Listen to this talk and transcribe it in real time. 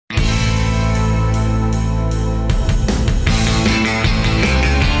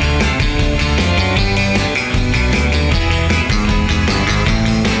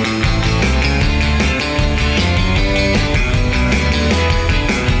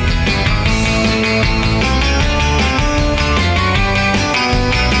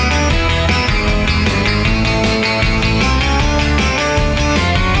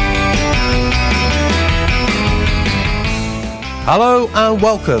Hello and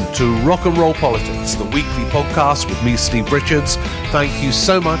welcome to Rock and Roll Politics, the weekly podcast with me, Steve Richards. Thank you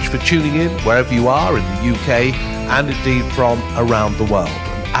so much for tuning in wherever you are in the UK and indeed from around the world.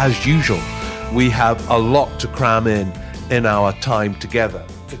 And as usual, we have a lot to cram in our time together.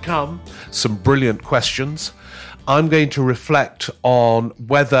 To come, some brilliant questions. I'm going to reflect on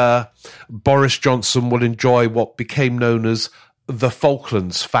whether Boris Johnson will enjoy what became known as the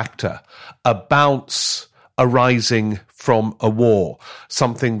Falklands factor, a bounce arising from a war,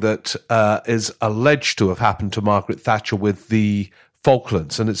 something that is alleged to have happened to Margaret Thatcher with the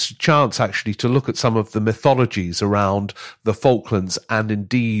Falklands. And it's a chance actually to look at some of the mythologies around the Falklands and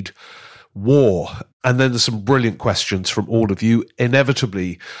indeed war. And then there's some brilliant questions from all of you,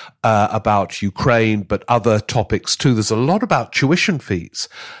 inevitably about Ukraine, but other topics too. There's a lot about tuition fees.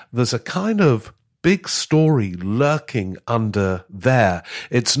 There's a kind of big story lurking under there.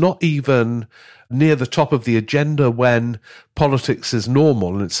 It's not even near the top of the agenda when politics is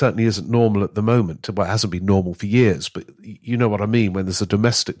normal, and it certainly isn't normal at the moment. Well, it hasn't been normal for years, but you know what I mean when there's a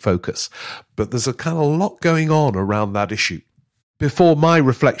domestic focus. But there's a kind of lot going on around that issue. Before my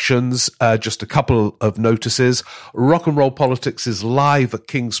reflections, just a couple of notices. Rock and Roll Politics is live at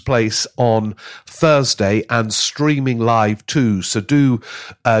King's Place on Thursday and streaming live too. So do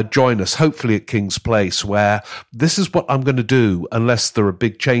join us, hopefully at King's Place, where this is what I'm going to do, unless there are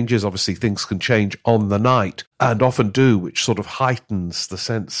big changes. Obviously, things can change on the night, and often do, which sort of heightens the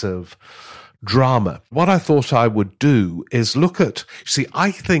sense of drama. What I thought I would do is look at, I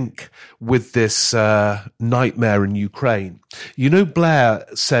think with this nightmare in Ukraine, Blair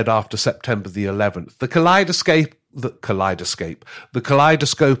said after September the 11th, the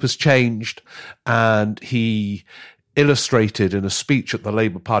kaleidoscope has changed, and he illustrated in a speech at the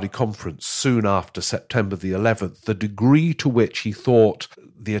Labour Party conference soon after September the 11th, the degree to which he thought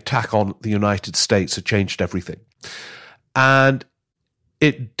the attack on the United States had changed everything. And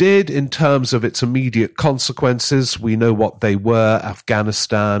it did in terms of its immediate consequences. We know what they were: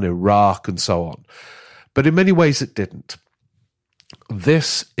 Afghanistan, Iraq, and so on. But in many ways it didn't.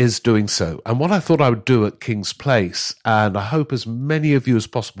 This is doing so. And what I thought I would do at King's Place, and I hope as many of you as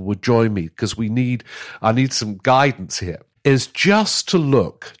possible would join me, because I need some guidance here, is just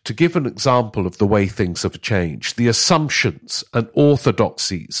to give an example of the way things have changed, the assumptions and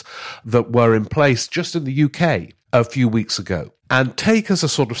orthodoxies that were in place just in the UK a few weeks ago, and take as a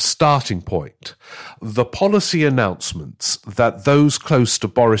sort of starting point the policy announcements that those close to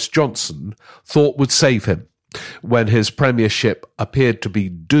Boris Johnson thought would save him when his premiership appeared to be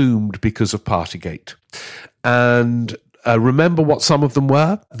doomed because of Partygate. And remember what some of them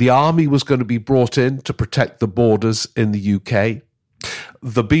were? The army was going to be brought in to protect the borders in the UK.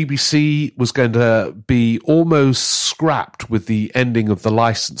 The BBC was going to be almost scrapped with the ending of the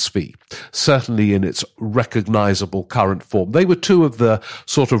licence fee, certainly in its recognisable current form. They were two of the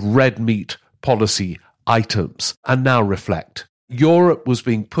sort of red meat policy items. And now reflect. Europe was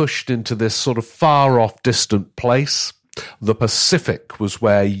being pushed into this sort of far-off, distant place. The Pacific was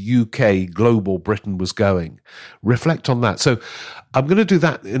where UK, global Britain was going. Reflect on that. So I'm going to do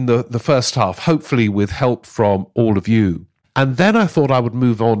that in the first half, hopefully with help from all of you. And then I thought I would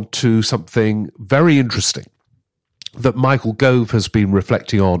move on to something very interesting that Michael Gove has been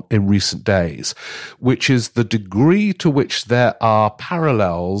reflecting on in recent days, which is the degree to which there are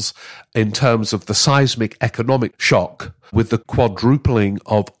parallels in terms of the seismic economic shock with the quadrupling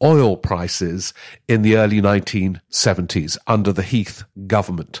of oil prices in the early 1970s under the Heath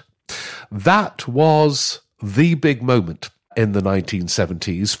government. That was the big moment in the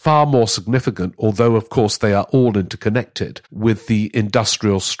 1970s, far more significant, although of course they are all interconnected, with the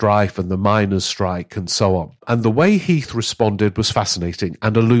industrial strife and the miners' strike and so on. And the way Heath responded was fascinating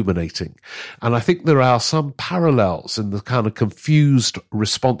and illuminating. And I think there are some parallels in the kind of confused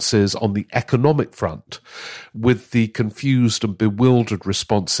responses on the economic front with the confused and bewildered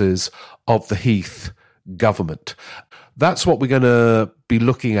responses of the Heath government. That's what we're going to be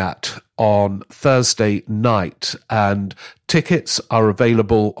looking at on Thursday night, and tickets are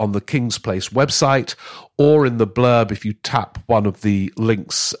available on the King's Place website or in the blurb. If you tap one of the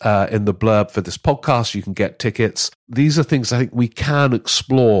links in the blurb for this podcast, you can get tickets. These are things I think we can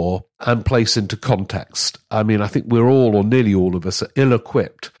explore and place into context. I mean, I think we're all, or nearly all of us, are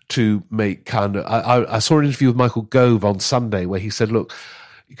ill-equipped to make kind of... I saw an interview with Michael Gove on Sunday where he said, look,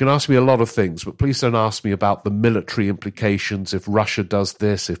 you can ask me a lot of things, but please don't ask me about the military implications if Russia does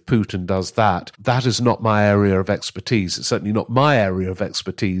this, if Putin does that. That is not my area of expertise. It's certainly not my area of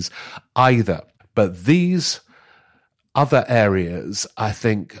expertise either. But these other areas, I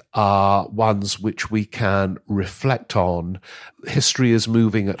think, are ones which we can reflect on. History is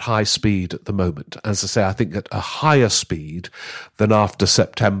moving at high speed at the moment. As I say, I think at a higher speed than after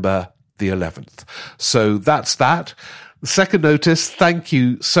September the 11th. So that's that. The second notice, thank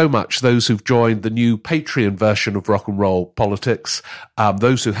you so much, those who've joined the new Patreon version of Rock and Roll Politics.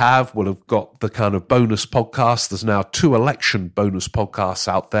 Those who have will have got the kind of bonus podcast. There's now 2 election bonus podcasts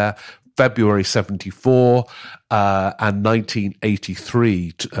out there, February 74 and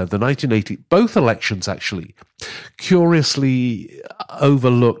 1983. The 1980, both elections actually, curiously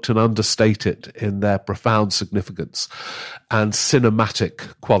overlooked and understated in their profound significance and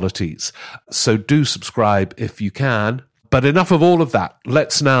cinematic qualities. So do subscribe if you can. But enough of all of that.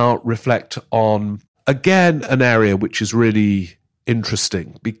 Let's now reflect on, again, an area which is really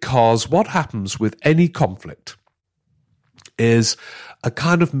interesting, because what happens with any conflict is a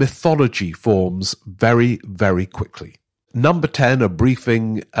kind of mythology forms very, very quickly. Number 10 are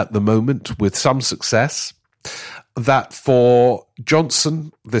briefing at the moment with some success that for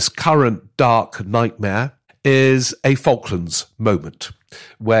Johnson, this current dark nightmare is a Falklands moment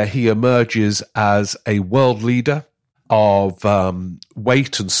where he emerges as a world leader of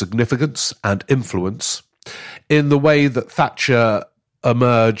weight and significance and influence in the way that Thatcher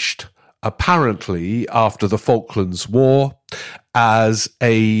emerged apparently after the Falklands War as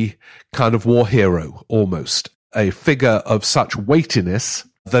a kind of war hero, almost a figure of such weightiness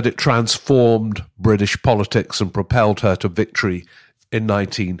that it transformed British politics and propelled her to victory in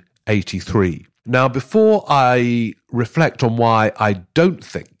 1983. Now, before I reflect on why I don't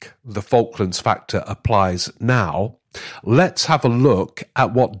think the Falklands factor applies now, let's have a look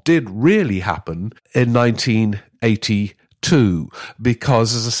at what did really happen in 1982,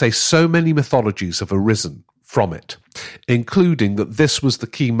 because, as I say, so many mythologies have arisen from it, including that this was the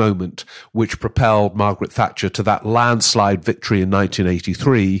key moment which propelled Margaret Thatcher to that landslide victory in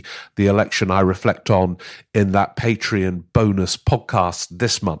 1983, the election I reflect on in that Patreon bonus podcast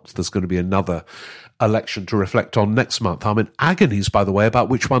this month. There's going to be another election to reflect on next month. I'm in agonies, by the way, about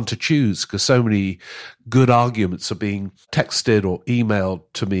which one to choose, because so many good arguments are being texted or emailed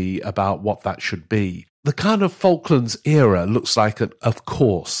to me about what that should be. The kind of Falklands era looks like, of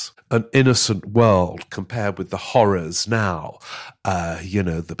course, an innocent world compared with the horrors now,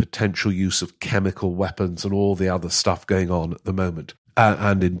 the potential use of chemical weapons and all the other stuff going on at the moment.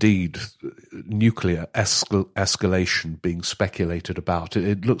 And indeed, nuclear escalation being speculated about.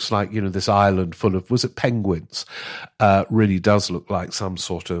 It looks like, this island full of, was it penguins? Really does look like some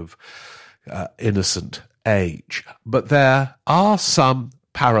sort of innocent age. But there are some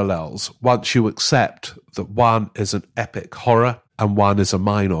parallels once you accept that one is an epic horror and one is a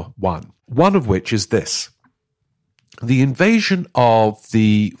minor one. One of which is this. The invasion of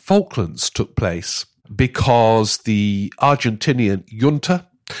the Falklands took place because the Argentinian junta,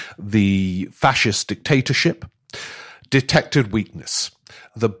 the fascist dictatorship, detected weakness.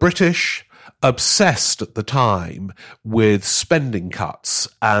 The British, obsessed at the time with spending cuts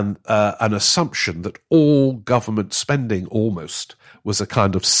and an assumption that all government spending almost was a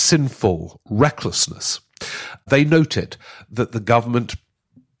kind of sinful recklessness. They noted that the government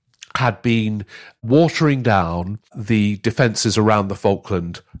had been watering down the defences around the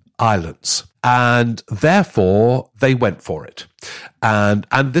Falkland Islands, and therefore they went for it. And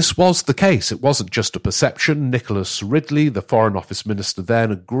this was the case. It wasn't just a perception. Nicholas Ridley, the Foreign Office Minister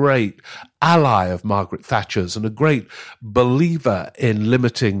then, a great ally of Margaret Thatcher's and a great believer in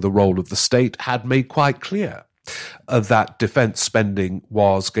limiting the role of the state, had made quite clear that defence spending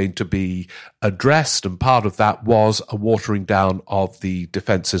was going to be addressed, and part of that was a watering down of the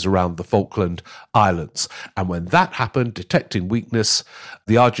defences around the Falkland Islands. And when that happened, detecting weakness,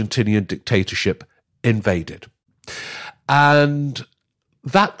 the Argentinian dictatorship invaded. And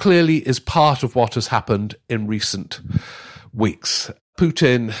that clearly is part of what has happened in recent weeks.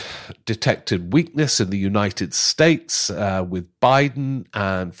 Putin detected weakness in the United States with Biden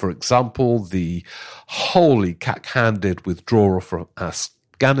and, for example, the wholly cack-handed withdrawal from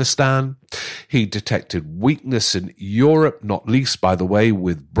Afghanistan. He detected weakness in Europe, not least, by the way,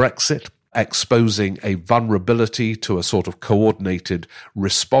 with Brexit, exposing a vulnerability to a sort of coordinated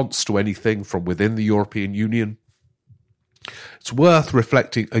response to anything from within the European Union. It's worth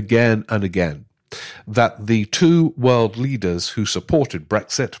reflecting again and again that the two world leaders who supported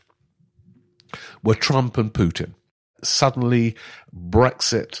Brexit were Trump and Putin. Suddenly,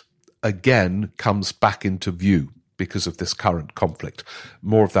 Brexit again comes back into view because of this current conflict.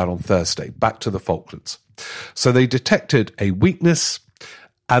 More of that on Thursday. Back to the Falklands. So they detected a weakness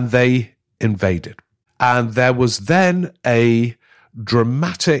and they invaded. And there was then a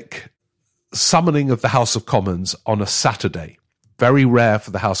dramatic summoning of the House of Commons on a Saturday. Very rare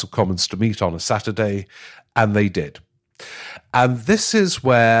for the House of Commons to meet on a Saturday, and they did. And this is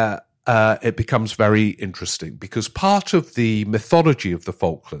where it becomes very interesting, because part of the mythology of the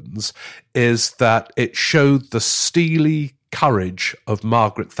Falklands is that it showed the steely courage of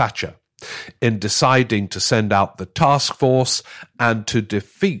Margaret Thatcher in deciding to send out the task force and to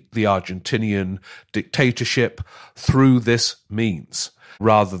defeat the Argentinian dictatorship through this means,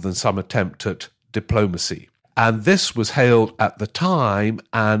 rather than some attempt at diplomacy. And this was hailed at the time,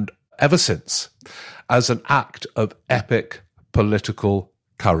 and ever since, as an act of epic political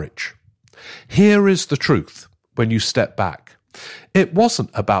courage. Here is the truth when you step back. It wasn't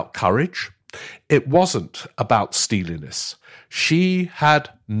about courage. It wasn't about steeliness. She had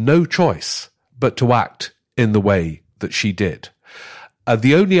no choice but to act in the way that she did.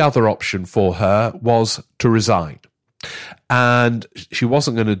 The only other option for her was to resign. And she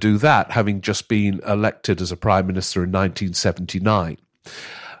wasn't going to do that, having just been elected as a prime minister in 1979.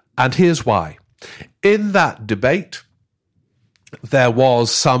 And here's why. In that debate, there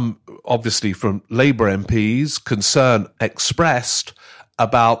was some, obviously from Labour MPs, concern expressed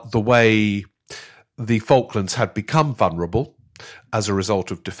about the way the Falklands had become vulnerable as a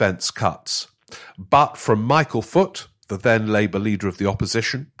result of defence cuts. But from Michael Foot, the then Labour leader of the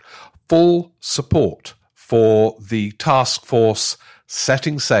opposition, full support for the task force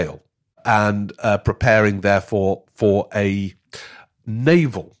setting sail and preparing, therefore, for a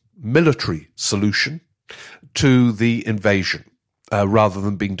naval, military solution to the invasion, rather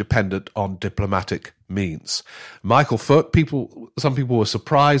than being dependent on diplomatic means. Michael Foot, some people were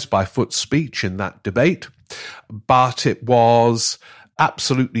surprised by Foot's speech in that debate, but it was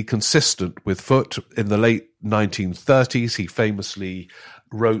absolutely consistent with Foot. In the late 1930s, he famously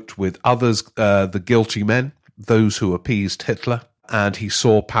wrote with others, The Guilty Men, those who appeased Hitler, and he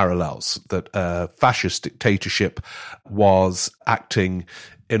saw parallels, that fascist dictatorship was acting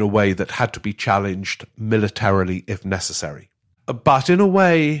in a way that had to be challenged militarily if necessary. But in a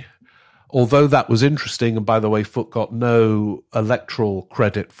way, although that was interesting, and by the way, Foot got no electoral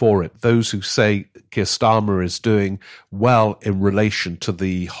credit for it, those who say Keir Starmer is doing well in relation to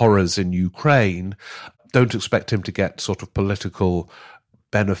the horrors in Ukraine don't expect him to get sort of political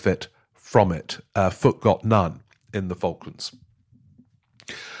benefit from it. Foot got none in the Falklands.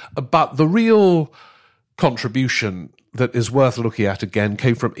 But the real contribution that is worth looking at again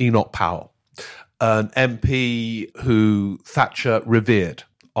came from Enoch Powell, an MP who Thatcher revered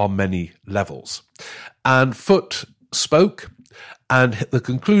on many levels. And Foot spoke, and the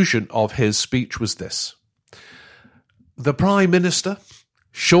conclusion of his speech was this. The Prime Minister,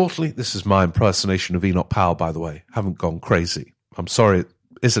 shortly, this is my impersonation of Enoch Powell, by the way, haven't gone crazy. I'm sorry it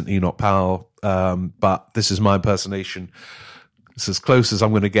isn't Enoch Powell, but this is my impersonation. It's as close as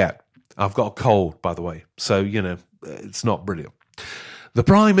I'm going to get. I've got a cold, by the way, so, it's not brilliant. The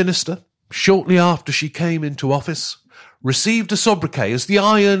Prime Minister, shortly after she came into office, received a sobriquet as the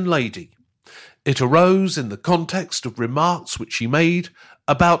Iron Lady. It arose in the context of remarks which she made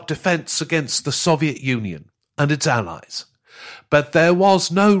about defence against the Soviet Union and its allies. But there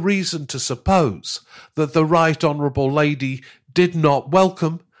was no reason to suppose that the Right Honourable Lady did not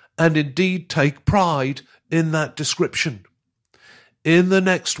welcome and indeed take pride in that description. In the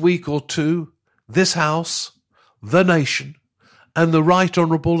next week or two, this House, the nation, and the Right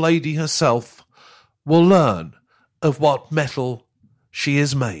Honourable Lady herself will learn of what metal she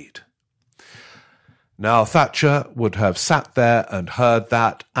is made. Now, Thatcher would have sat there and heard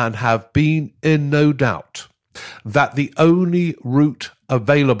that and have been in no doubt that the only route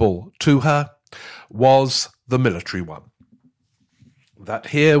available to her was the military one. That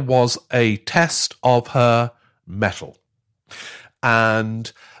here was a test of her mettle.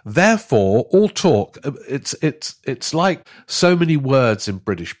 And therefore, all talk, it's like so many words in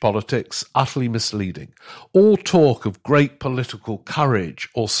British politics, utterly misleading. All talk of great political courage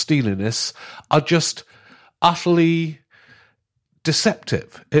or steeliness are just utterly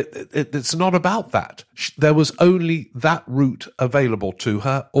deceptive. It's not about that. There was only that route available to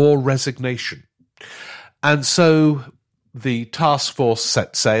her, or resignation. And so the task force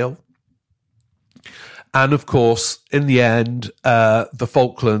set sail. And of course, in the end, the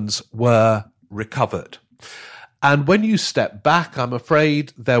Falklands were recovered. And when you step back, I'm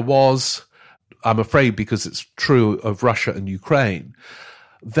afraid because it's true of Russia and Ukraine,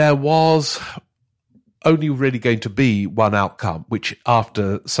 there was only really going to be one outcome, which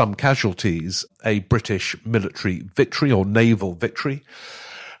after some casualties, a British military victory or naval victory.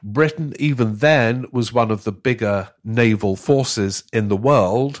 Britain, even then, was one of the bigger naval forces in the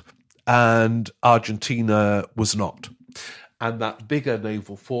world, and Argentina was not. and that bigger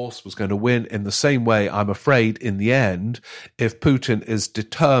naval force was going to win. In the same way, I'm afraid, in the end, if Putin is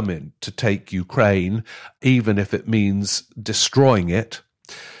determined to take Ukraine, even if it means destroying it,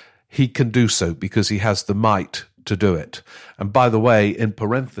 he can do so because he has the might to do it. And by the way, in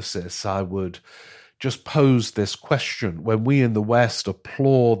parenthesis, I would just pose this question. When we in the West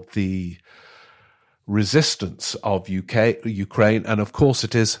applaud the resistance of Ukraine, and of course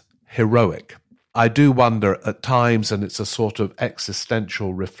it is heroic, I do wonder at times, and it's a sort of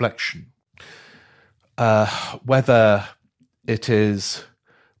existential reflection, whether it is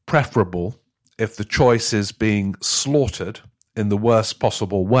preferable, if the choice is being slaughtered in the worst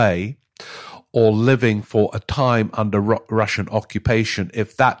possible way, or living for a time under Russian occupation,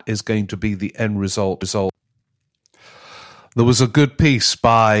 if that is going to be the end result. There was a good piece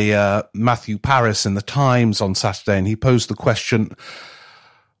by Matthew Paris in the Times on Saturday, and he posed the question,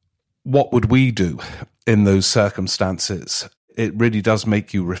 what would we do in those circumstances? It really does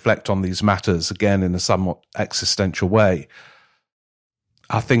make you reflect on these matters, again, in a somewhat existential way.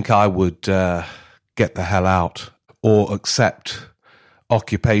 I think I would get the hell out or accept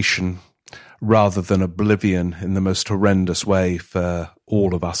occupation rather than oblivion in the most horrendous way for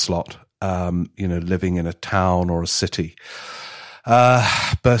all of us lot, living in a town or a city.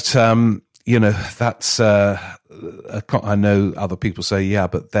 But that's, I know other people say, yeah,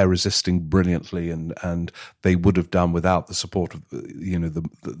 but they're resisting brilliantly and they would have done without the support of,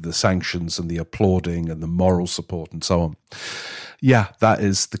 the sanctions and the applauding and the moral support and so on. Yeah, that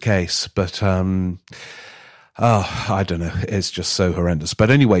is the case. But, I don't know. It's just so horrendous.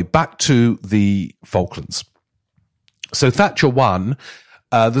 But anyway, back to the Falklands. So Thatcher won.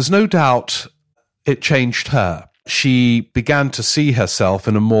 There's no doubt it changed her. She began to see herself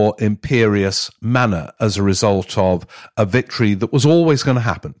in a more imperious manner as a result of a victory that was always going to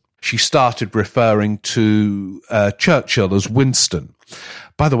happen. She started referring to Churchill as Winston.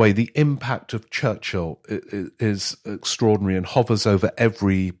 By the way, the impact of Churchill is extraordinary and hovers over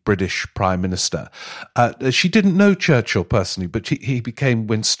every British Prime Minister. She didn't know Churchill personally, but he became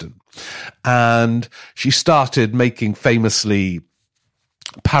Winston. And she started making famously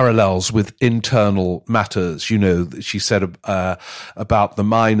parallels with internal matters. She said about the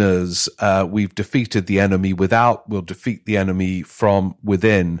miners, we've defeated the enemy without, we'll defeat the enemy from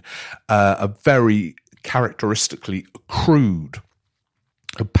within. A very characteristically crude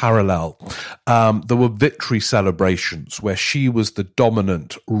parallel. There were victory celebrations where she was the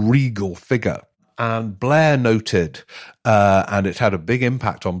dominant regal figure. And Blair noted, and it had a big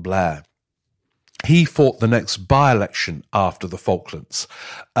impact on Blair, he fought the next by-election after the Falklands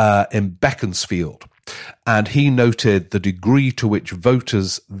in Beaconsfield, and he noted the degree to which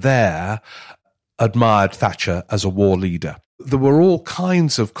voters there admired Thatcher as a war leader. There were all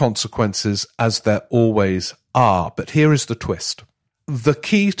kinds of consequences, as there always are, but here is the twist. The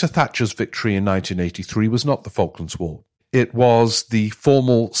key to Thatcher's victory in 1983 was not the Falklands War. It was the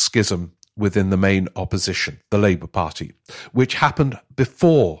formal schism within the main opposition, the Labour Party, which happened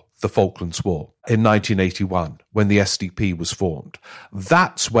before the Falklands War in 1981, when the SDP was formed.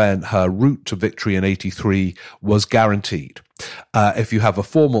 That's when her route to victory in 83 was guaranteed. If you have a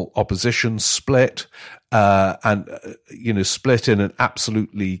formal opposition split, split in an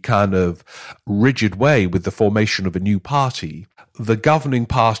absolutely kind of rigid way with the formation of a new party, the governing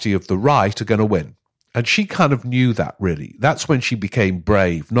party of the right are going to win. And she kind of knew that, really. That's when she became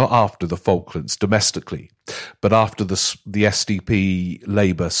brave, not after the Falklands domestically, but after the SDP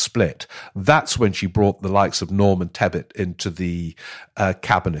Labour split. That's when she brought the likes of Norman Tebbit into the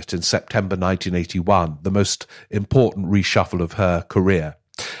cabinet in September 1981, the most important reshuffle of her career.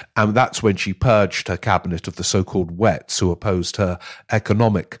 And that's when she purged her cabinet of the so-called wets who opposed her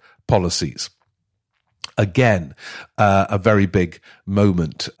economic policies. Again, a very big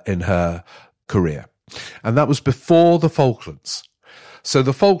moment in her career. And that was before the Falklands. So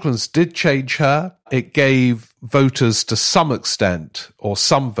the Falklands did change her. It gave voters to some extent, or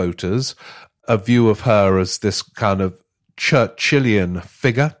some voters, a view of her as this kind of Churchillian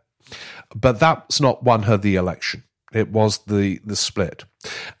figure. But that's not won her the election. It was the split.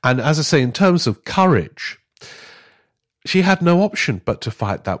 And as I say, in terms of courage, she had no option but to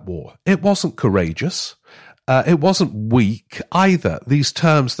fight that war. It wasn't courageous. It wasn't weak either. These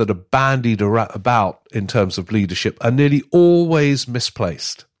terms that are bandied about in terms of leadership are nearly always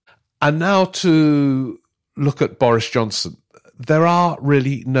misplaced. And now to look at Boris Johnson. There are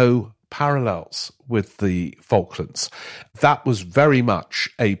really no parallels with the Falklands. That was very much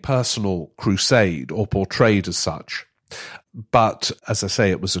a personal crusade, or portrayed as such. But, as I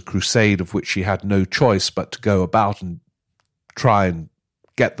say, it was a crusade of which she had no choice but to go about and try and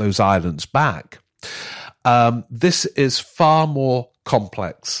get those islands back. This is far more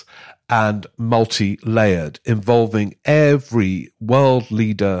complex and multi-layered, involving every world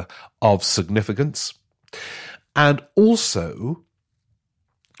leader of significance. And also,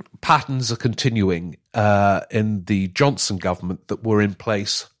 patterns are continuing in the Johnson government that were in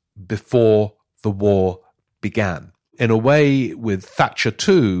place before the war began. In a way, with Thatcher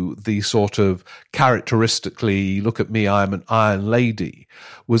too, the sort of characteristically, look at me, I'm an Iron Lady,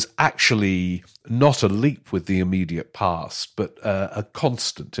 was actually not a leap with the immediate past, but a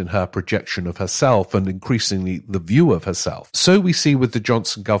constant in her projection of herself and increasingly the view of herself. So we see with the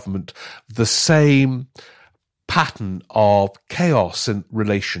Johnson government the same pattern of chaos in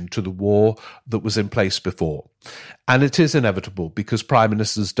relation to the war that was in place before. And it is inevitable because prime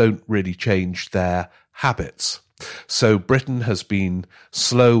ministers don't really change their habits. So Britain has been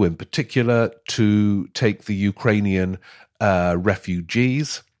slow in particular to take the Ukrainian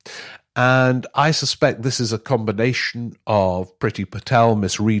refugees. And I suspect this is a combination of Priti Patel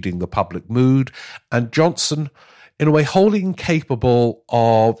misreading the public mood and Johnson, in a way, wholly incapable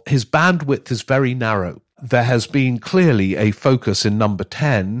of, his bandwidth is very narrow. There has been clearly a focus in Number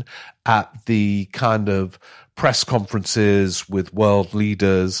 10 at the kind of press conferences with world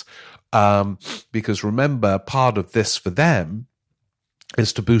leaders, because remember, part of this for them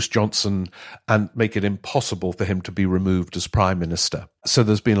is to boost Johnson and make it impossible for him to be removed as prime minister. So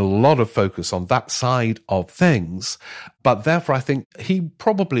there's been a lot of focus on that side of things, but therefore I think he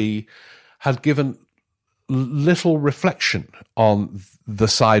probably had given little reflection on the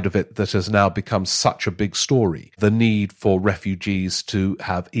side of it that has now become such a big story, the need for refugees to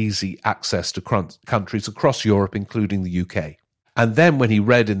have easy access to countries across Europe, including the UK. And then when he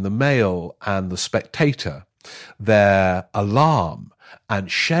read in the Mail and the Spectator their alarm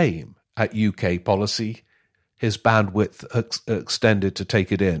and shame at UK policy, his bandwidth extended to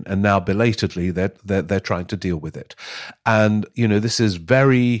take it in, and now belatedly they're trying to deal with it. And this is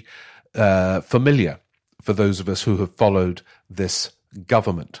very familiar for those of us who have followed this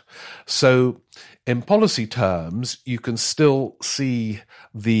government. So in policy terms, you can still see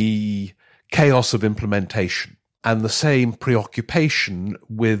the chaos of implementation and the same preoccupation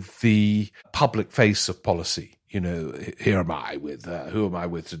with the public face of policy. Here am I with, who am I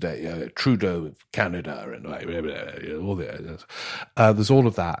with today? Trudeau of Canada and all that. There's all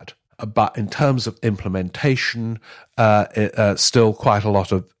of that. But in terms of implementation, still quite a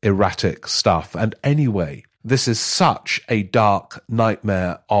lot of erratic stuff. And anyway, this is such a dark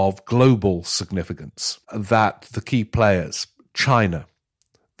nightmare of global significance that the key players, China,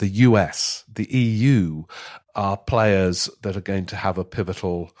 the US, the EU, are players that are going to have a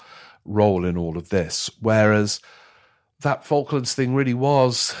pivotal role in all of this. Whereas that Falklands thing really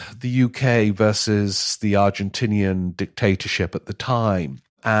was the UK versus the Argentinian dictatorship at the time.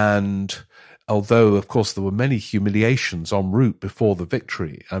 And although, of course, there were many humiliations en route before the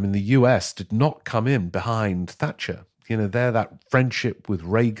victory, I mean, the US did not come in behind Thatcher. That friendship with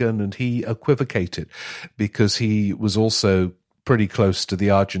Reagan, and he equivocated because he was also pretty close to the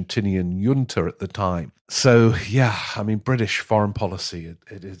Argentinian junta at the time. So, yeah, I mean, British foreign policy,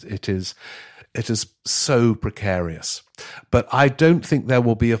 it is so precarious. But I don't think there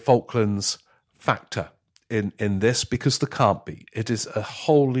will be a Falklands factor in this, because there can't be. It is a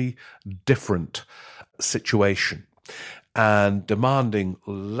wholly different situation and demanding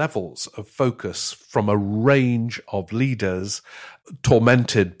levels of focus from a range of leaders,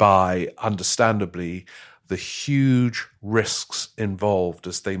 tormented by, understandably, the huge risks involved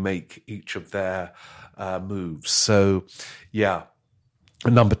as they make each of their moves. So, yeah,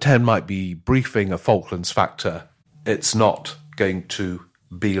 Number 10 might be briefing a Falklands factor. It's not going to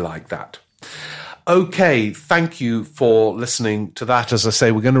be like that. Okay, thank you for listening to that. As I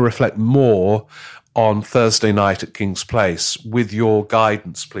say, we're going to reflect more on Thursday night at King's Place with your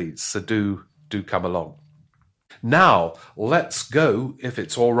guidance, please. So do come along. Now, let's go, if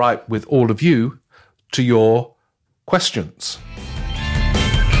it's all right with all of you, to your questions.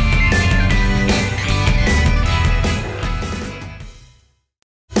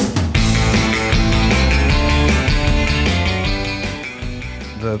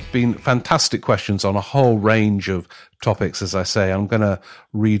 There have been fantastic questions on a whole range of topics, as I say. I'm going to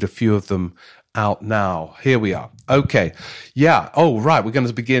read a few of them out now. Here we are. Okay. Yeah. Oh, right. We're going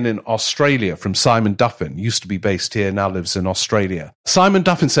to begin in Australia from Simon Duffin. Used to be based here, now lives in Australia. Simon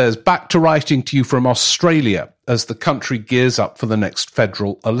Duffin says, back to writing to you from Australia as the country gears up for the next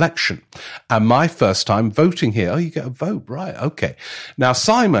federal election. And my first time voting here. Oh, you get a vote. Right. Okay. Now,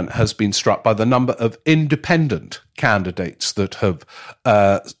 Simon has been struck by the number of independent candidates that have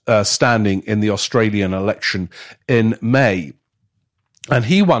standing in the Australian election in May. And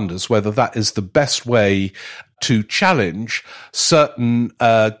he wonders whether that is the best way to challenge certain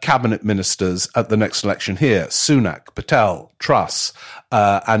cabinet ministers at the next election here, Sunak, Patel, Truss,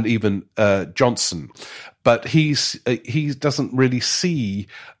 and even Johnson. But he doesn't really see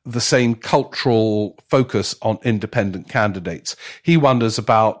the same cultural focus on independent candidates. He wonders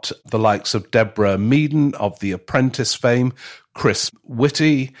about the likes of Deborah Meaden of The Apprentice fame, Chris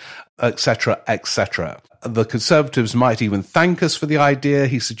Whitty, etc., etc. The Conservatives might even thank us for the idea,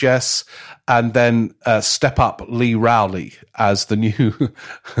 he suggests, and then step up Lee Rowley as the new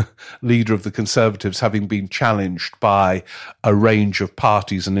leader of the Conservatives, having been challenged by a range of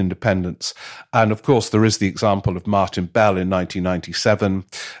parties and independents. And of course, there is the example of Martin Bell in 1997.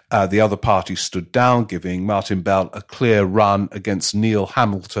 The other party stood down, giving Martin Bell a clear run against Neil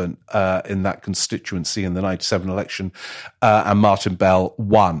Hamilton in that constituency in the 97 election, and Martin Bell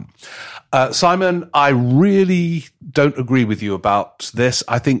won. Simon, I really don't agree with you about this.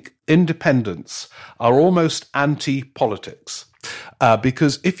 I think independents are almost anti-politics,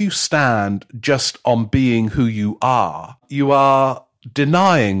 because if you stand just on being who you are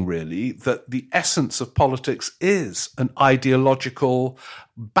denying, really, that the essence of politics is an ideological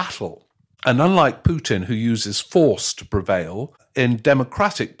battle. And unlike Putin, who uses force to prevail, in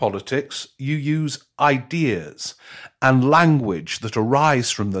democratic politics, you use ideas and language that arise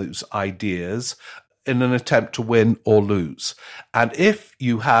from those ideas in an attempt to win or lose. And if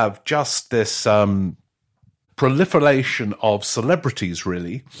you have just this proliferation of celebrities,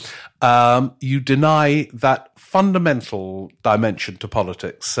 really, you deny that fundamental dimension to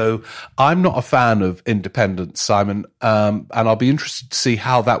politics. So I'm not a fan of independence, Simon, and I'll be interested to see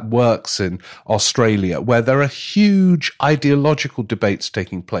how that works in Australia, where there are huge ideological debates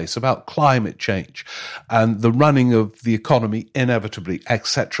taking place about climate change and the running of the economy inevitably,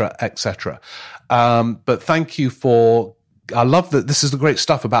 etc., etc. But thank you for... I love that this is the great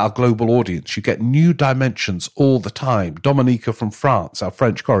stuff about our global audience. You get new dimensions all the time. Dominica from France, our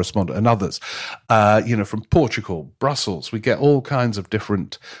French correspondent, and others, from Portugal, Brussels. We get all kinds of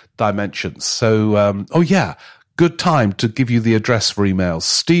different dimensions. So, good time to give you the address for emails.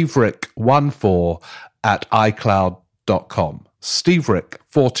 SteveRick14@icloud.com.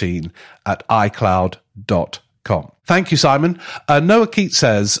 SteveRick14@icloud.com. Thank you, Simon. Noah Keats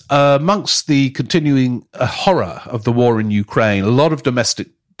says, amongst the continuing horror of the war in Ukraine, a lot of domestic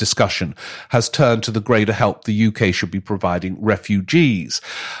discussion has turned to the greater help the UK should be providing refugees.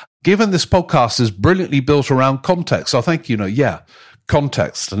 Given this podcast is brilliantly built around context, I think,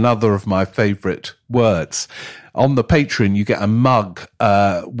 context, another of my favorite words. On the Patreon, you get a mug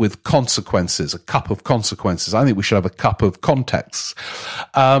with consequences, a cup of consequences. I think we should have a cup of context.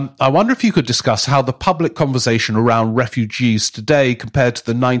 I wonder if you could discuss how the public conversation around refugees today compared to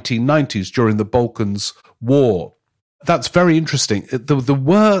the 1990s during the Balkans War. That's very interesting. There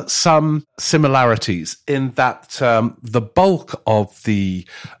were some similarities in that the bulk of the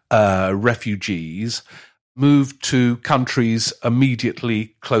refugees moved to countries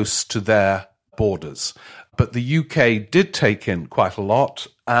immediately close to their borders. But the UK did take in quite a lot,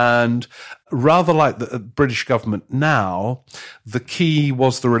 and rather like the British government now, the key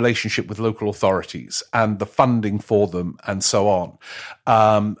was the relationship with local authorities and the funding for them and so on.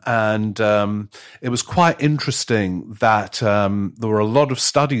 It was quite interesting that there were a lot of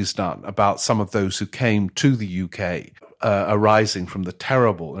studies done about some of those who came to the UK arising from the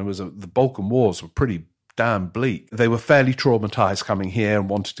terrible, the Balkan Wars were pretty damn bleak. They were fairly traumatized coming here and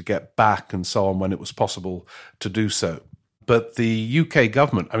wanted to get back and so on when it was possible to do so. But the UK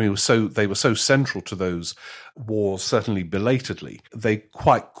government, they were so central to those wars, certainly belatedly, they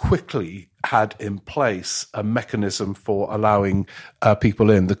quite quickly had in place a mechanism for allowing people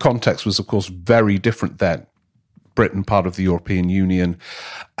in. The context was, of course, very different then. Britain, part of the European Union,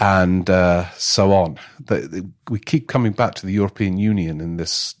 and so on. We keep coming back to the European Union in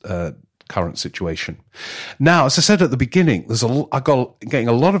this current situation. Now, as I said at the beginning, I got getting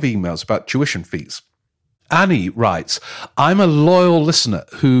a lot of emails about tuition fees. Annie writes, I'm a loyal listener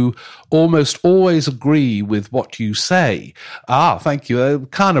who almost always agree with what you say. Thank you.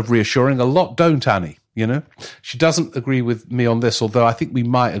 Kind of reassuring. A lot don't, Annie. She doesn't agree with me on this, although I think we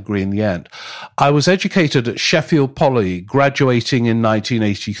might agree in the end. I was educated at Sheffield Poly, graduating in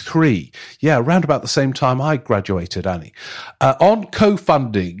 1983. Yeah, around about the same time I graduated, Annie. On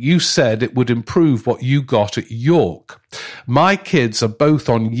co-funding, you said it would improve what you got at York. My kids are both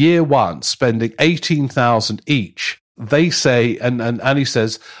on year one, spending $18,000 each. They say, and Annie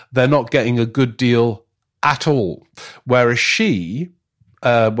says, they're not getting a good deal at all. Whereas she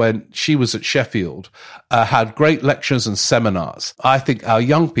when she was at Sheffield, had great lectures and seminars. I think our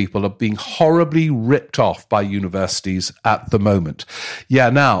young people are being horribly ripped off by universities at the moment. Yeah,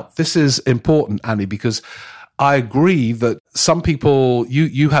 now, this is important, Annie, because I agree that some people,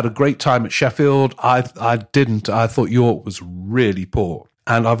 you had a great time at Sheffield. I didn't. I thought York was really poor.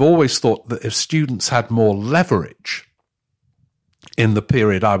 And I've always thought that if students had more leverage in the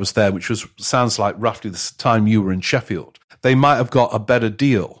period I was there, which sounds like roughly the time you were in Sheffield, they might have got a better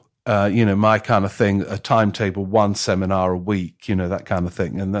deal. My kind of thing, a timetable, one seminar a week, that kind of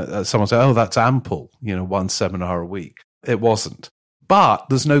thing. And someone said, oh, that's ample, one seminar a week. It wasn't. But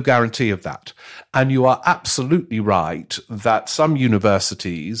there's no guarantee of that. And you are absolutely right that some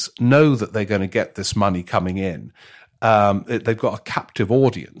universities know that they're going to get this money coming in. They've got a captive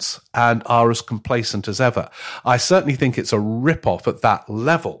audience and are as complacent as ever. I certainly think it's a rip-off at that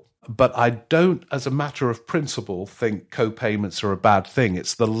level. But I don't, as a matter of principle, think co-payments are a bad thing.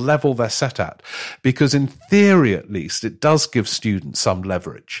 It's the level they're set at. Because in theory, at least, it does give students some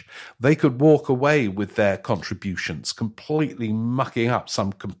leverage. They could walk away with their contributions, completely mucking up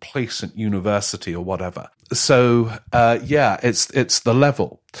some complacent university or whatever. So, it's the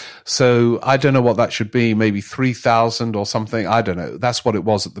level. So I don't know what that should be, maybe 3,000 or something. I don't know. That's what it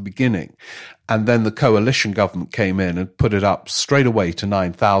was at the beginning. And then the coalition government came in and put it up straight away to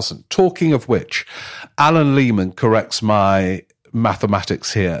 9,000. Talking of which, Alan Lehman corrects my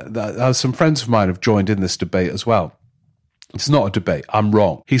mathematics here. Some friends of mine have joined in this debate as well. It's not a debate. I'm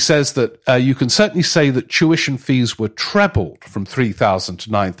wrong. He says that you can certainly say that tuition fees were trebled from 3,000 to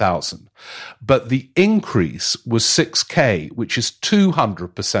 9,000, but the increase was 6K, which is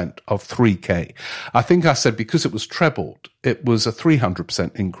 200% of 3K. I think I said because it was trebled, it was a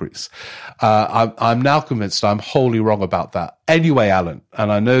 300% increase. I'm now convinced I'm wholly wrong about that. Anyway, Alan,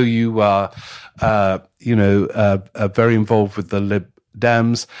 and I know you are, very involved with the Lib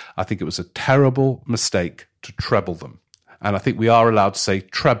Dems. I think it was a terrible mistake to treble them. And I think we are allowed to say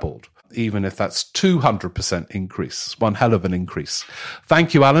trebled, even if that's 200% increase. It's one hell of an increase.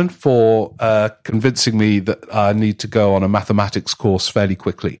 Thank you, Alan, for convincing me that I need to go on a mathematics course fairly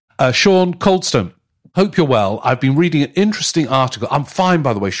quickly. Sean Coldstone, hope you're well. I've been reading an interesting article. I'm fine,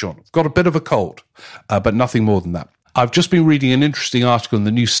 by the way, Sean. I've got a bit of a cold, but nothing more than that. I've just been reading an interesting article in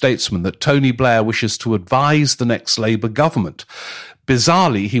the New Statesman that Tony Blair wishes to advise the next Labour government.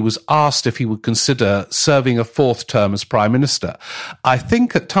 Bizarrely, he was asked if he would consider serving a fourth term as Prime Minister. I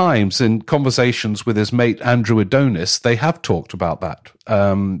think at times in conversations with his mate Andrew Adonis, they have talked about that.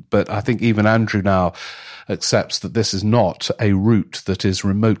 But I think even Andrew now accepts that this is not a route that is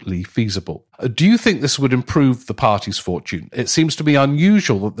remotely feasible. Do you think this would improve the party's fortune? It seems to be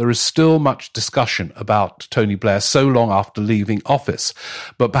unusual that there is still much discussion about Tony Blair so long after leaving office,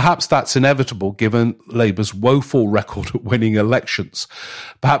 but perhaps that's inevitable given Labour's woeful record at winning elections.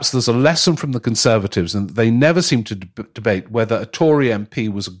 Perhaps there's a lesson from the Conservatives in that they never seem to debate whether a Tory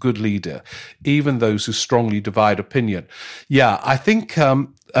MP was a good leader, even those who strongly divide opinion. Yeah, I think Keir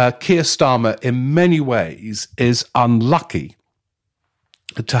Starmer in many ways is unlucky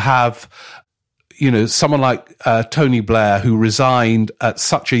to have someone like Tony Blair, who resigned at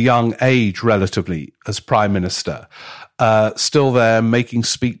such a young age relatively as Prime Minister, still there making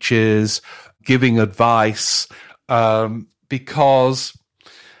speeches, giving advice, because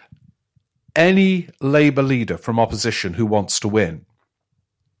any Labour leader from opposition who wants to win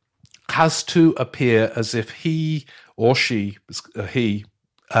has to appear as if he or she,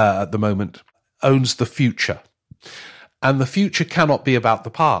 at the moment, owns the future. And the future cannot be about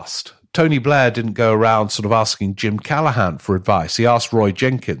the past. Tony Blair didn't go around sort of asking Jim Callaghan for advice. He asked Roy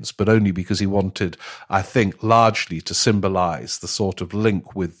Jenkins, but only because he wanted, I think, largely to symbolise the sort of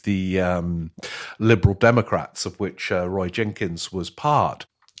link with the Liberal Democrats, of which Roy Jenkins was part.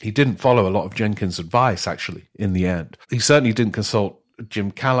 He didn't follow a lot of Jenkins' advice, actually, in the end. He certainly didn't consult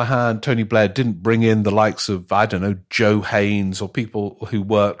Jim Callaghan. Tony Blair didn't bring in the likes of, Joe Haynes or people who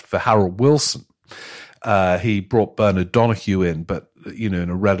worked for Harold Wilson. He brought Bernard Donoughue in, but, in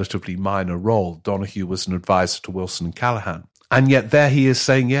a relatively minor role. Donoughue was an advisor to Wilson and Callaghan. And yet there he is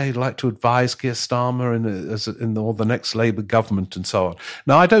saying, he'd like to advise Keir Starmer in the next Labour government and so on.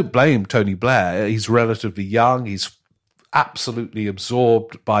 Now, I don't blame Tony Blair. He's relatively young. He's absolutely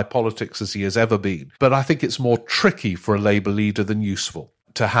absorbed by politics as he has ever been. But I think it's more tricky for a Labour leader than useful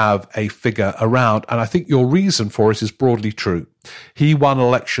to have a figure around. And I think your reason for it is broadly true. He won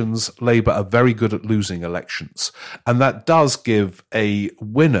elections. Labour are very good at losing elections. And that does give a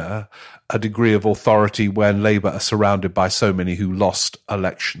winner a degree of authority when Labour are surrounded by so many who lost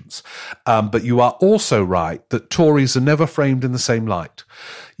elections. But you are also right that Tories are never framed in the same light.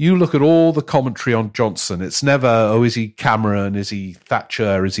 You look at all the commentary on Johnson. It's never, oh, is he Cameron? Is he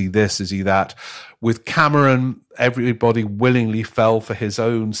Thatcher? Is he this? Is he that? With Cameron, everybody willingly fell for his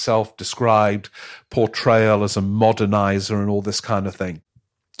own self-described portrayal as a modernizer and all this kind of thing.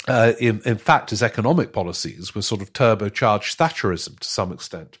 In fact, his economic policies were sort of turbocharged Thatcherism to some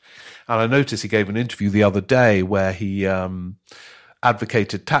extent. And I noticed he gave an interview the other day where he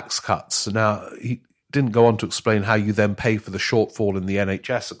advocated tax cuts. Now, he didn't go on to explain how you then pay for the shortfall in the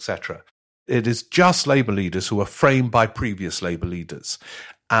NHS, etc. It is just Labour leaders who are framed by previous Labour leaders.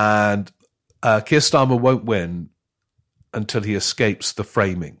 And Keir Starmer won't win until he escapes the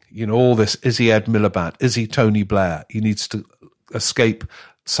framing. You know, all this, is he Ed Miliband? Is he Tony Blair? He needs to escape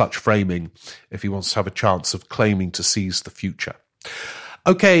such framing if he wants to have a chance of claiming to seize the future.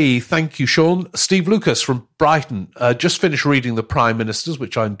 Okay, thank you, Sean. Steve Lucas from Brighton. Just finished reading The Prime Ministers,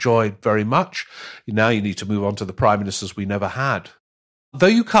 which I enjoyed very much. Now you need to move on to the Prime Ministers we never had. Though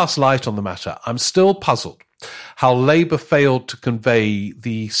you cast light on the matter, I'm still puzzled how Labour failed to convey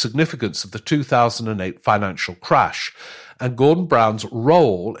the significance of the 2008 financial crash and Gordon Brown's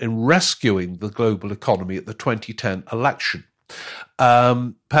role in rescuing the global economy at the 2010 election.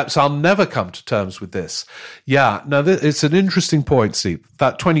 Perhaps I'll never come to terms with this. Yeah, now it's an interesting point, Steve.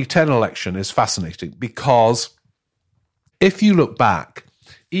 That 2010 election is fascinating because if you look back,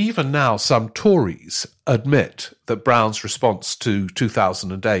 even now some Tories admit that Brown's response to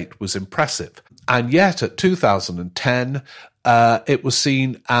 2008 was impressive. And yet at 2010, it was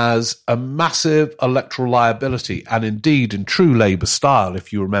seen as a massive electoral liability. And indeed, in true Labour style,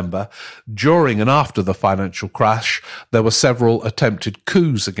 if you remember, during and after the financial crash, there were several attempted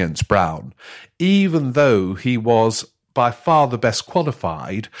coups against Brown, even though he was by far the best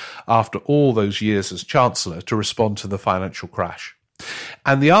qualified after all those years as Chancellor to respond to the financial crash.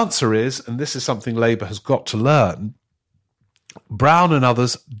 And the answer is, and this is something Labour has got to learn, Brown and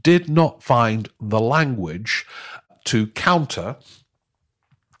others did not find the language to counter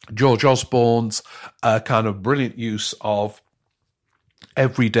George Osborne's kind of brilliant use of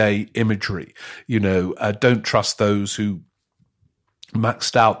everyday imagery. You know, don't trust those who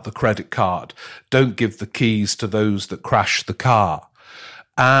maxed out the credit card. Don't give the keys to those that crash the car.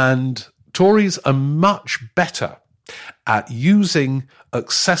 And Tories are much better at using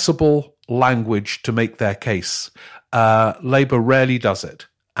accessible language to make their case. Labour rarely does it.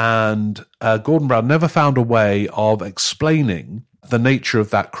 And Gordon Brown never found a way of explaining the nature of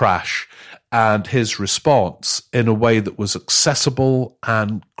that crash and his response in a way that was accessible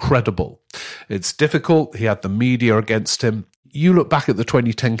and credible. It's difficult. He had the media against him. You look back at the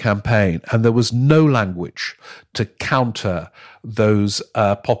 2010 campaign and there was no language to counter those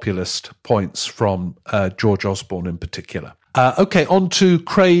populist points from George Osborne in particular. Okay, on to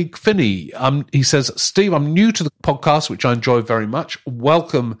Craig Finney. He says, Steve, I'm new to the podcast, which I enjoy very much.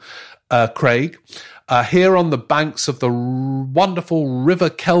 Welcome, Craig. Here on the banks of the wonderful River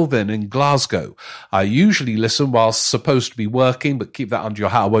Kelvin in Glasgow. I usually listen while supposed to be working, but keep that under your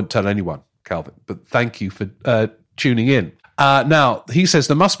hat. I won't tell anyone, Kelvin. But thank you for tuning in. Now, he says,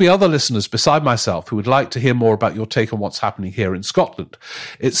 there must be other listeners beside myself who would like to hear more about your take on what's happening here in Scotland.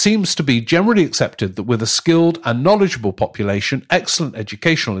 It seems to be generally accepted that with a skilled and knowledgeable population, excellent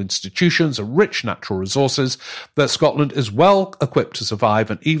educational institutions and rich natural resources, that Scotland is well equipped to survive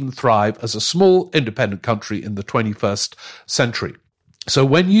and even thrive as a small independent country in the 21st century. So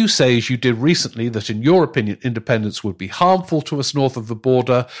when you say, as you did recently, that in your opinion independence would be harmful to us north of the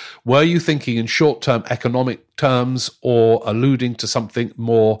border, were you thinking in short-term economic terms or alluding to something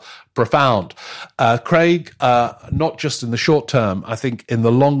more profound? Craig, not just in the short term, I think in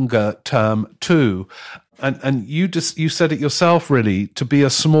the longer term too. And you said it yourself, really, to be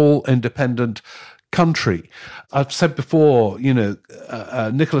a small independent country. I've said before,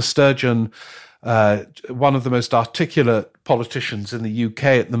 Nicola Sturgeon, one of the most articulate politicians in the UK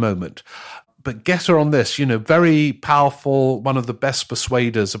at the moment. But get her on this, very powerful, one of the best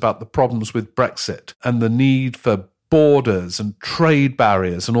persuaders about the problems with Brexit and the need for borders and trade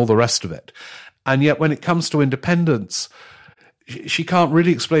barriers and all the rest of it. And yet when it comes to independence, she can't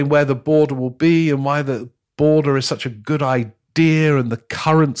really explain where the border will be and why the border is such a good idea and the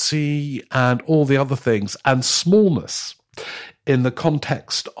currency and all the other things and smallness. In the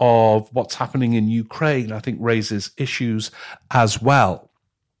context of what's happening in Ukraine, I think raises issues as well.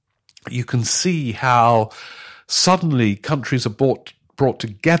 You can see how suddenly countries are brought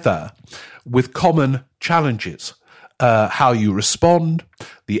together with common challenges. How you respond,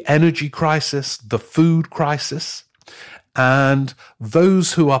 the energy crisis, the food crisis, and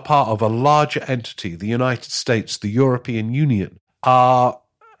those who are part of a larger entity, the United States, the European Union, are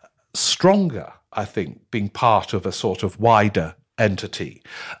stronger, I think, being part of a sort of wider entity.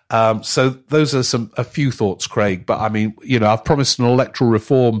 So those are a few thoughts, Craig. But I mean, I've promised an electoral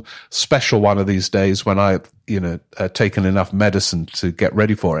reform special one of these days when I've, taken enough medicine to get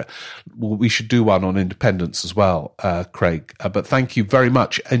ready for it. Well, we should do one on independence as well, Craig. But thank you very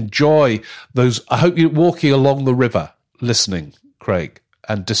much. Enjoy those. I hope you're walking along the river listening, Craig,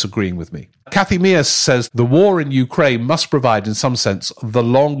 and disagreeing with me. Kathy Mears says the war in Ukraine must provide, in some sense, the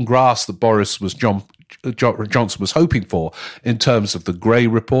long grass that Johnson was hoping for in terms of the Gray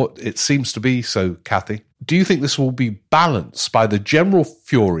report. It seems to be so, Kathy. Do you think this will be balanced by the general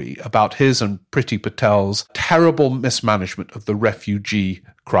fury about his and Priti Patel's terrible mismanagement of the refugee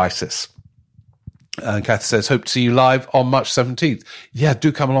crisis? And Kathy says, hope to see you live on March 17th. Yeah,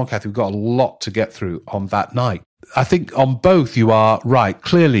 do come along, Kathy. We've got a lot to get through on that night. I think on both you are right.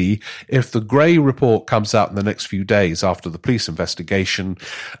 Clearly, if the Gray report comes out in the next few days after the police investigation,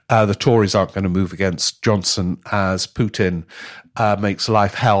 the Tories aren't going to move against Johnson as Putin makes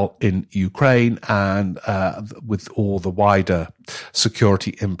life hell in Ukraine and with all the wider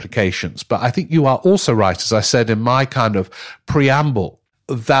security implications. But I think you are also right, as I said in my kind of preamble,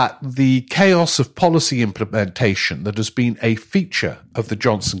 that the chaos of policy implementation that has been a feature of the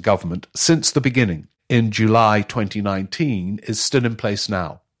Johnson government since the beginning in July 2019 is still in place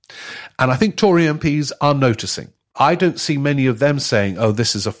now. And I think Tory MPs are noticing. I don't see many of them saying, oh,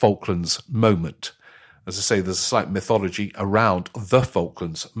 this is a Falklands moment. As I say, there's a slight mythology around the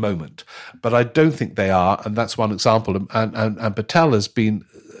Falklands moment. But I don't think they are, and that's one example. And Patel has been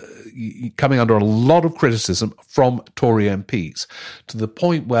coming under a lot of criticism from Tory MPs, to the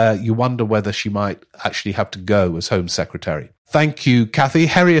point where you wonder whether she might actually have to go as Home Secretary. Thank you, Kathy.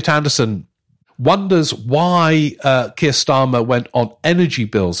 Harriet Anderson wonders why Keir Starmer went on energy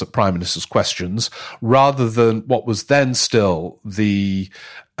bills at Prime Minister's Questions rather than what was then still the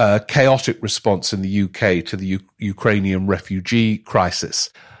chaotic response in the UK to the Ukrainian refugee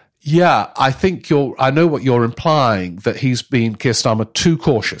crisis. Yeah, I know what you're implying, that Keir Starmer, too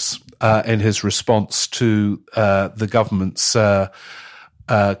cautious in his response to the government's kind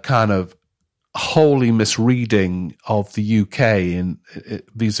of wholly misreading of the UK in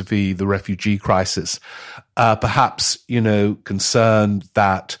vis-a-vis the refugee crisis. Perhaps, concerned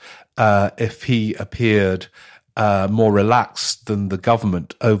that if he appeared more relaxed than the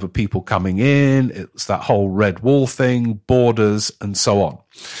government over people coming in, it's that whole red wall thing, borders, and so on.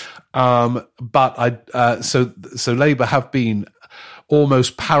 So Labour have been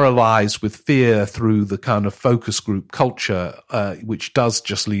almost paralyzed with fear through the kind of focus group culture, which does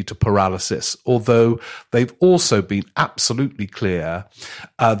just lead to paralysis, although they've also been absolutely clear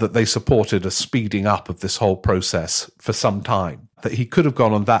that they supported a speeding up of this whole process for some time. That he could have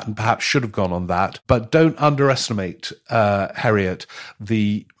gone on that and perhaps should have gone on that. But don't underestimate, Harriet,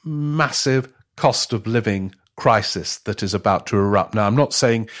 the massive cost of living crisis that is about to erupt. Now, I'm not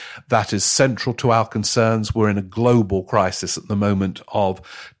saying that is central to our concerns. We're in a global crisis at the moment of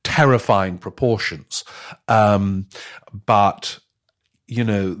terrifying proportions. But,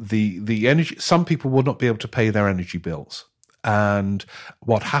 the energy, some people will not be able to pay their energy bills. And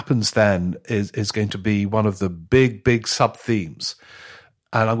what happens then is going to be one of the big sub-themes.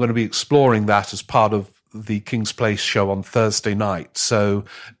 And I'm going to be exploring that as part of the King's Place show on Thursday night. So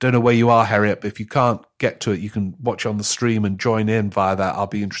don't know where you are, Harriet, but if you can't get to it, you can watch on the stream and join in via that. I'll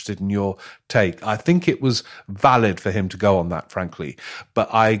be interested in your take. I think it was valid for him to go on that, frankly.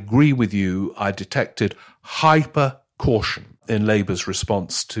 But I agree with you. I detected hyper caution in Labour's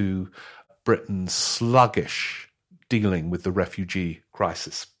response to Britain's sluggish dealing with the refugee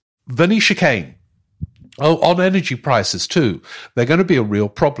crisis. Venetia Kane. Oh, on energy prices too. They're going to be a real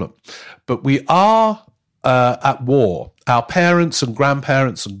problem. But we are at war. Our parents and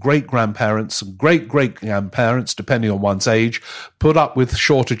grandparents and great-grandparents and great-great-grandparents, depending on one's age, put up with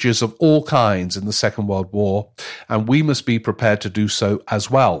shortages of all kinds in the Second World War, and we must be prepared to do so as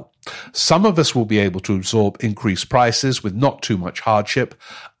well. Some of us will be able to absorb increased prices with not too much hardship.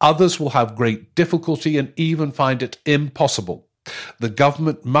 Others will have great difficulty and even find it impossible. The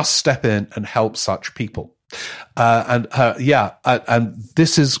government must step in and help such people. And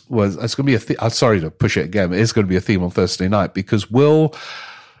this it's going to be I'm sorry to push it again, it is going to be a theme on Thursday night, because will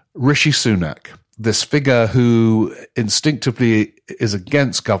Rishi Sunak, this figure who instinctively is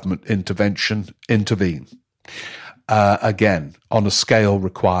against government intervention, intervene again on a scale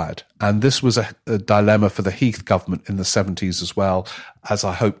required? And this was a dilemma for the Heath government in the 70s as well, as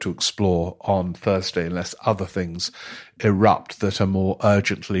I hope to explore on Thursday, unless other things erupt that are more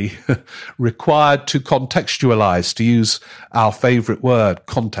urgently required to contextualize, to use our favourite word,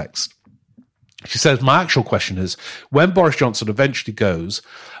 context. She says, my actual question is, when Boris Johnson eventually goes,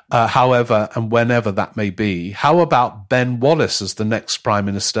 however and whenever that may be. How about Ben Wallace as the next Prime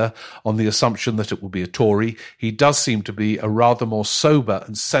Minister, on the assumption that it will be a Tory? He does seem to be a rather more sober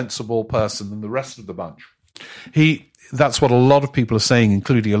and sensible person than the rest of the bunch. That's what a lot of people are saying,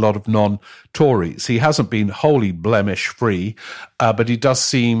 including a lot of non-Tories. He hasn't been wholly blemish-free, but he does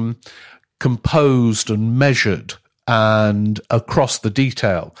seem composed and measured and across the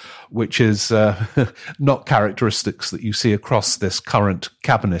detail, which is not characteristics that you see across this current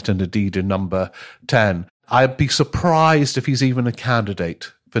cabinet and indeed in number 10. I'd be surprised if he's even a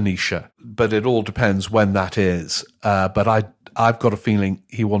candidate, Venetia, but it all depends when that is. But I've got a feeling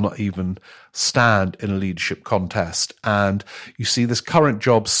he will not even stand in a leadership contest. And you see, this current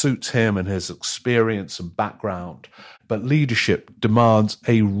job suits him and his experience and background, but leadership demands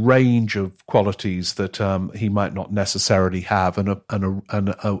a range of qualities that he might not necessarily have, and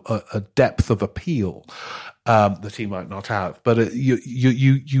a depth of appeal that he might not have. But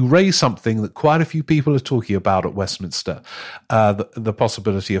you raise something that quite a few people are talking about at Westminster, the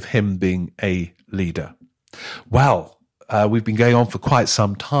possibility of him being a leader. Well, we've been going on for quite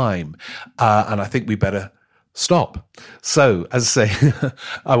some time, and I think we better stop. So, as I say,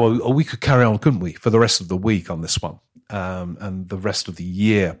 we could carry on, couldn't we, for the rest of the week on this one, and the rest of the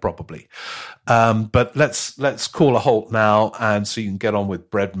year probably. But let's call a halt now, and so you can get on with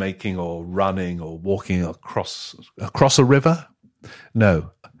bread making or running or walking across a river.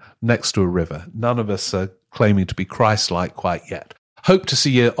 No, next to a river. None of us are claiming to be Christ-like quite yet. Hope to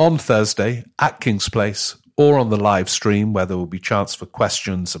see you on Thursday at King's Place, or on the live stream, where there will be chance for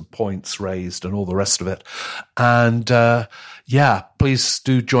questions and points raised and all the rest of it. And please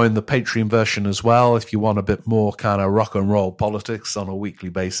do join the Patreon version as well if you want a bit more kind of rock and roll politics on a weekly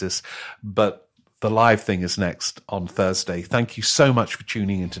basis. But the live thing is next on Thursday. Thank you so much for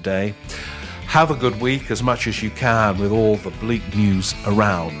tuning in today. Have a good week, as much as you can, with all the bleak news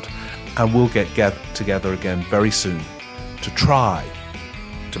around. And we'll get together again very soon to try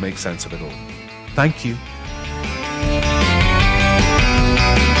to make sense of it all. Thank you.